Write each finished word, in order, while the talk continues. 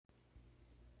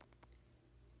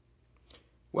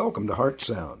Welcome to Heart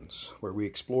Sounds, where we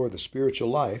explore the spiritual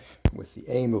life with the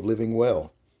aim of living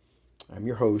well. I'm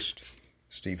your host,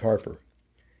 Steve Harper.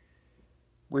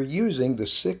 We're using the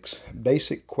 6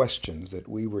 basic questions that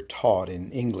we were taught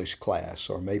in English class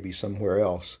or maybe somewhere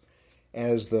else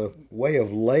as the way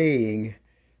of laying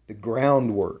the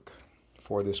groundwork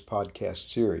for this podcast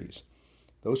series.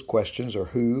 Those questions are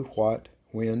who, what,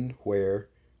 when, where,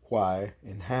 why,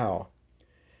 and how.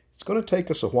 It's going to take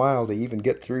us a while to even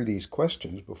get through these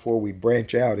questions before we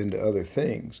branch out into other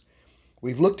things.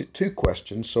 We've looked at 2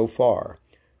 questions so far.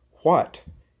 What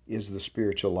is the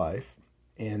spiritual life?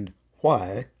 And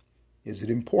why is it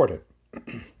important?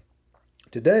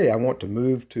 Today I want to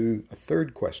move to a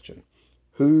 3rd question.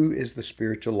 Who is the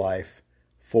spiritual life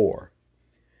for?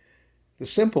 The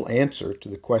simple answer to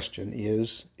the question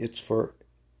is it's for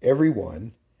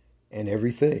everyone and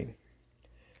everything.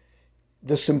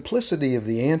 The simplicity of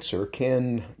the answer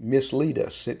can mislead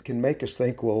us. It can make us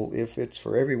think, well, if it's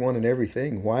for everyone and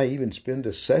everything, why even spend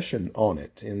a session on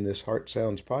it in this Heart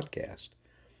Sounds podcast?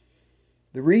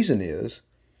 The reason is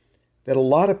that a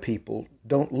lot of people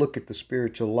don't look at the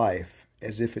spiritual life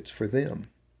as if it's for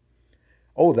them.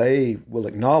 Oh, they will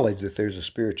acknowledge that there's a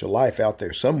spiritual life out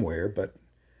there somewhere, but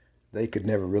they could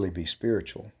never really be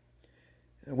spiritual.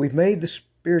 We've made the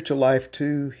spiritual life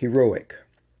too heroic.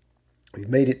 We've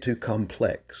made it too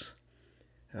complex.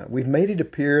 We've made it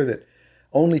appear that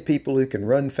only people who can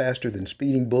run faster than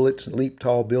speeding bullets and leap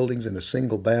tall buildings in a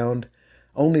single bound,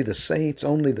 only the saints,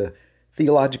 only the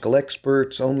theological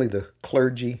experts, only the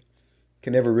clergy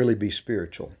can ever really be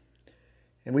spiritual.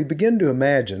 And we begin to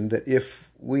imagine that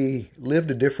if we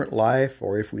lived a different life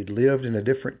or if we'd lived in a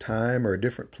different time or a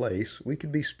different place, we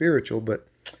could be spiritual, but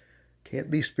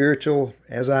can't be spiritual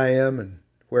as I am and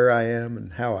where I am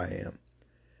and how I am.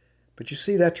 But you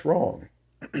see, that's wrong.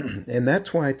 And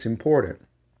that's why it's important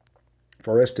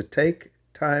for us to take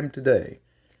time today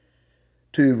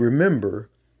to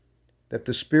remember that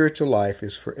the spiritual life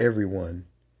is for everyone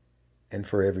and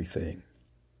for everything.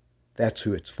 That's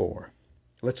who it's for.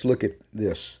 Let's look at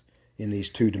this in these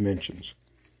 2 dimensions.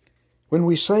 When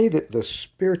we say that the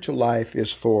spiritual life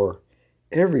is for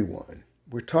everyone,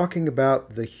 we're talking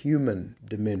about the human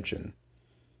dimension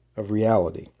of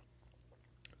reality.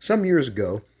 Some years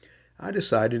ago, I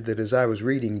decided that as I was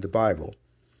reading the Bible,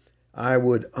 I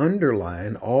would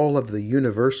underline all of the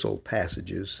universal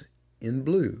passages in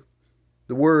blue.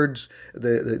 The words,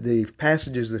 the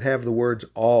passages that have the words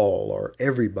all or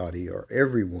everybody or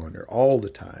everyone or all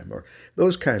the time or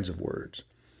those kinds of words.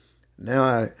 Now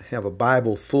I have a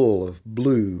Bible full of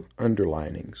blue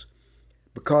underlinings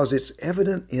because it's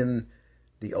evident in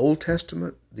the Old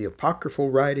Testament, the apocryphal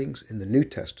writings, in the New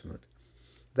Testament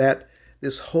that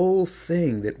this whole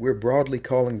thing that we're broadly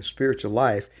calling the spiritual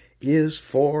life is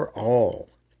for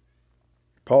all.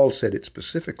 Paul said it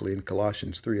specifically in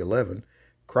Colossians 3:11,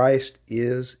 Christ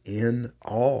is in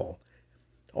all.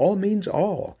 All means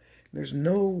all. There's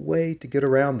no way to get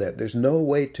around that. There's no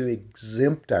way to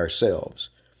exempt ourselves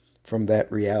from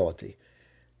that reality.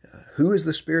 Who is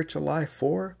the spiritual life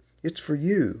for? It's for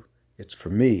you. It's for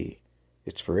me.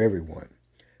 It's for everyone.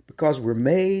 Because we're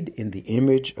made in the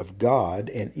image of God,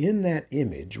 and in that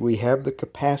image we have the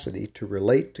capacity to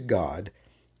relate to God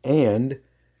and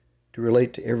to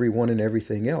relate to everyone and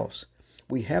everything else.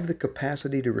 We have the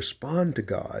capacity to respond to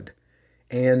God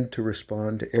and to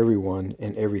respond to everyone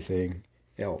and everything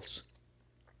else.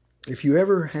 If you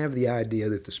ever have the idea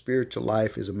that the spiritual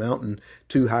life is a mountain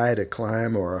too high to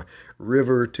climb or a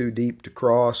river too deep to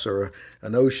cross or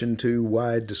an ocean too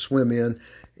wide to swim in,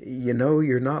 you know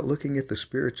you're not looking at the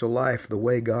spiritual life the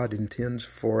way God intends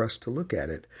for us to look at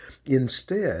it.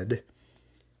 Instead,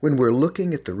 when we're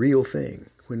looking at the real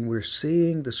thing, when we're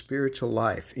seeing the spiritual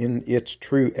life in its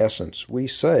true essence, we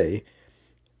say,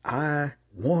 I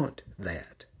want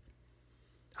that.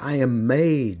 I am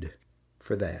made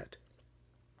for that.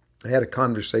 I had a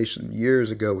conversation years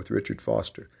ago with Richard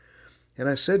Foster, and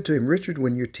I said to him, Richard,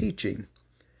 when you're teaching,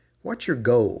 what's your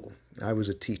goal? I was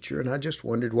a teacher, and I just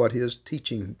wondered what his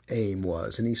teaching aim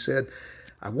was. And he said,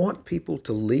 I want people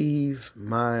to leave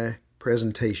my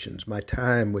presentations, my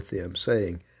time with them,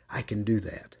 saying, I can do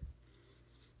that.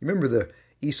 You remember the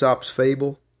Aesop's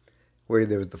fable where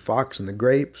there was the fox and the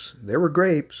grapes? There were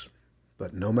grapes,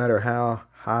 but no matter how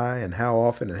high and how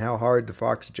often and how hard the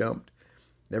fox jumped,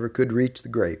 never could reach the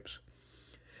grapes.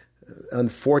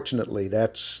 Unfortunately,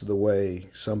 that's the way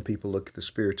some people look at the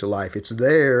spiritual life. It's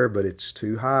there, but it's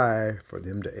too high for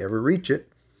them to ever reach it.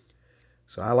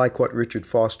 So I like what Richard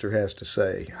Foster has to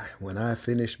say. When I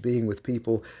finish being with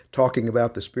people talking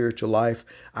about the spiritual life,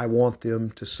 I want them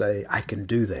to say, I can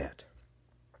do that.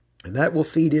 And that will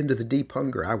feed into the deep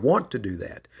hunger. I want to do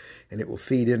that. And it will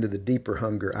feed into the deeper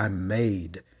hunger. I'm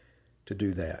made to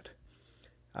do that.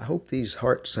 I hope these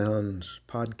Heart Sounds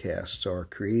podcasts are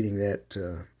creating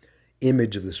that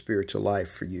image of the spiritual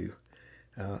life for you.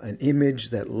 An image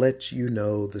that lets you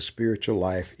know the spiritual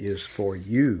life is for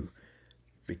you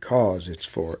because it's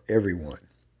for everyone.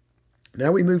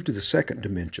 Now we move to the second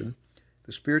dimension.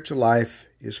 The spiritual life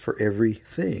is for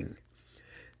everything.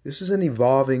 This is an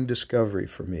evolving discovery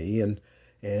for me,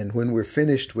 and when we're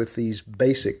finished with these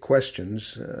basic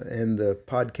questions and the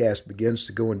podcast begins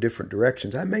to go in different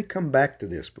directions, I may come back to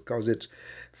this because it's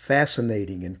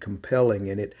fascinating and compelling,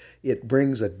 and it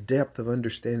brings a depth of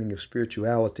understanding of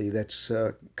spirituality that's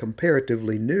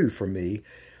comparatively new for me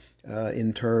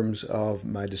in terms of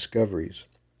my discoveries.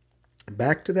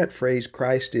 Back to that phrase,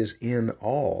 Christ is in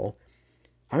all,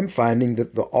 I'm finding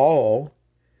that the all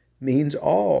means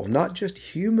all, not just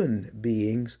human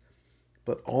beings,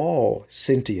 but all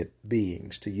sentient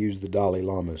beings, to use the Dalai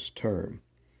Lama's term.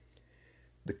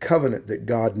 The covenant that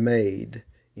God made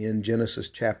in Genesis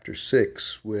chapter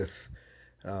 6 with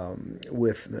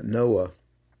Noah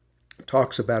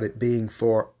talks about it being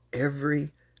for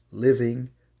every living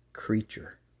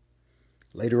creature.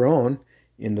 Later on,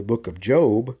 in the book of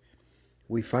Job,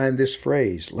 we find this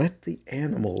phrase, let the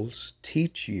animals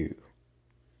teach you.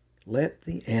 Let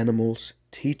the animals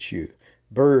teach you.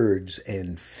 Birds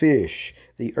and fish,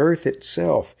 the earth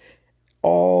itself,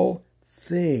 all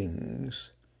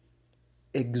things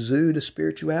exude a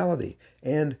spirituality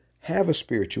and have a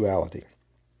spirituality.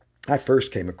 I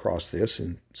first came across this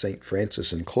in St.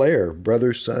 Francis and Clare,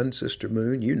 brother, sun, sister,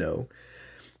 moon, you know.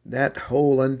 That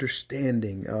whole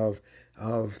understanding of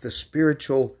the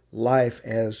spiritual life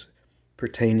as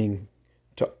pertaining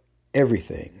to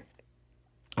everything.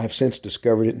 I've since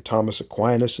discovered it in Thomas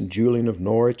Aquinas and Julian of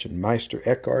Norwich and Meister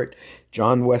Eckhart,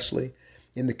 John Wesley.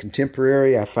 In the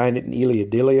contemporary, I find it in Elia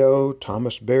Delio,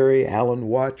 Thomas Berry, Alan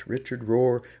Watts, Richard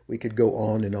Rohr. We could go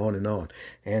on and on and on.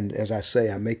 And as I say,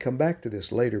 I may come back to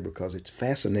this later because it's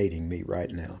fascinating me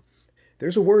right now.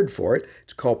 There's a word for it.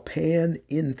 It's called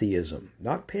panentheism.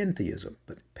 Not pantheism,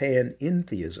 but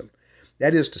panentheism.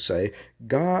 That is to say,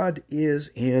 God is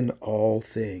in all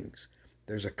things.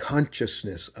 There's a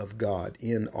consciousness of God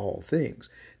in all things.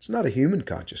 It's not a human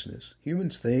consciousness.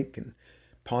 Humans think and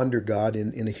ponder God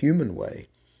in a human way.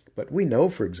 But we know,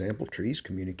 for example, trees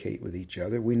communicate with each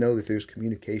other. We know that there's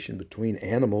communication between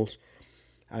animals.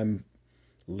 I'm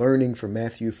learning from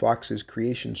Matthew Fox's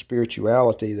Creation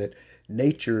Spirituality that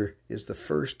nature is the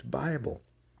first Bible,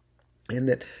 and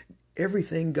that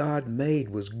everything God made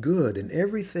was good, and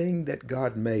everything that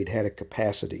God made had a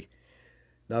capacity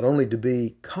not only to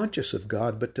be conscious of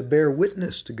God, but to bear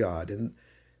witness to God. And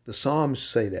the Psalms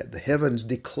say that. The heavens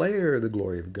declare the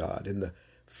glory of God, and the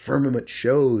firmament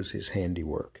shows his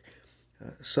handiwork.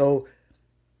 So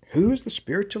who is the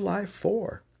spiritual life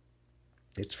for?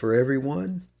 It's for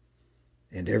everyone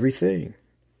and everything.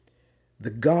 The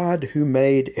God who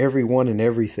made everyone and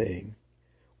everything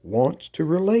wants to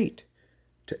relate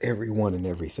to everyone and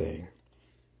everything.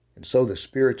 And so the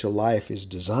spiritual life is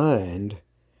designed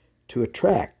to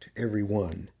attract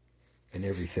everyone and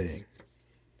everything.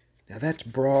 Now that's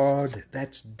broad,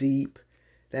 that's deep,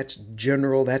 that's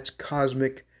general, that's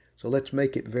cosmic. So let's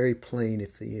make it very plain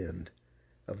at the end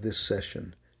of this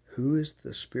session. Who is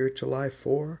the spiritual life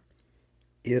for?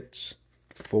 It's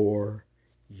for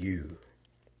you.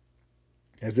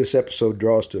 As this episode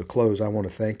draws to a close, I want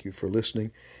to thank you for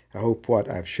listening. I hope what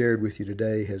I've shared with you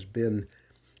today has been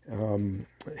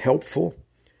helpful.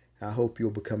 I hope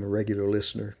you'll become a regular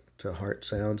listener to Heart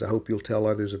Sounds. I hope you'll tell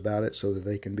others about it so that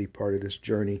they can be part of this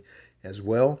journey as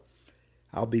well.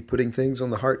 I'll be putting things on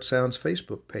the Heart Sounds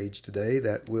Facebook page today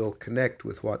that will connect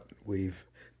with what we've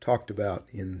talked about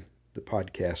in the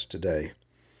podcast today.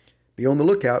 Be on the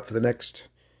lookout for the next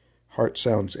Heart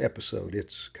Sounds episode.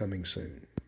 It's coming soon.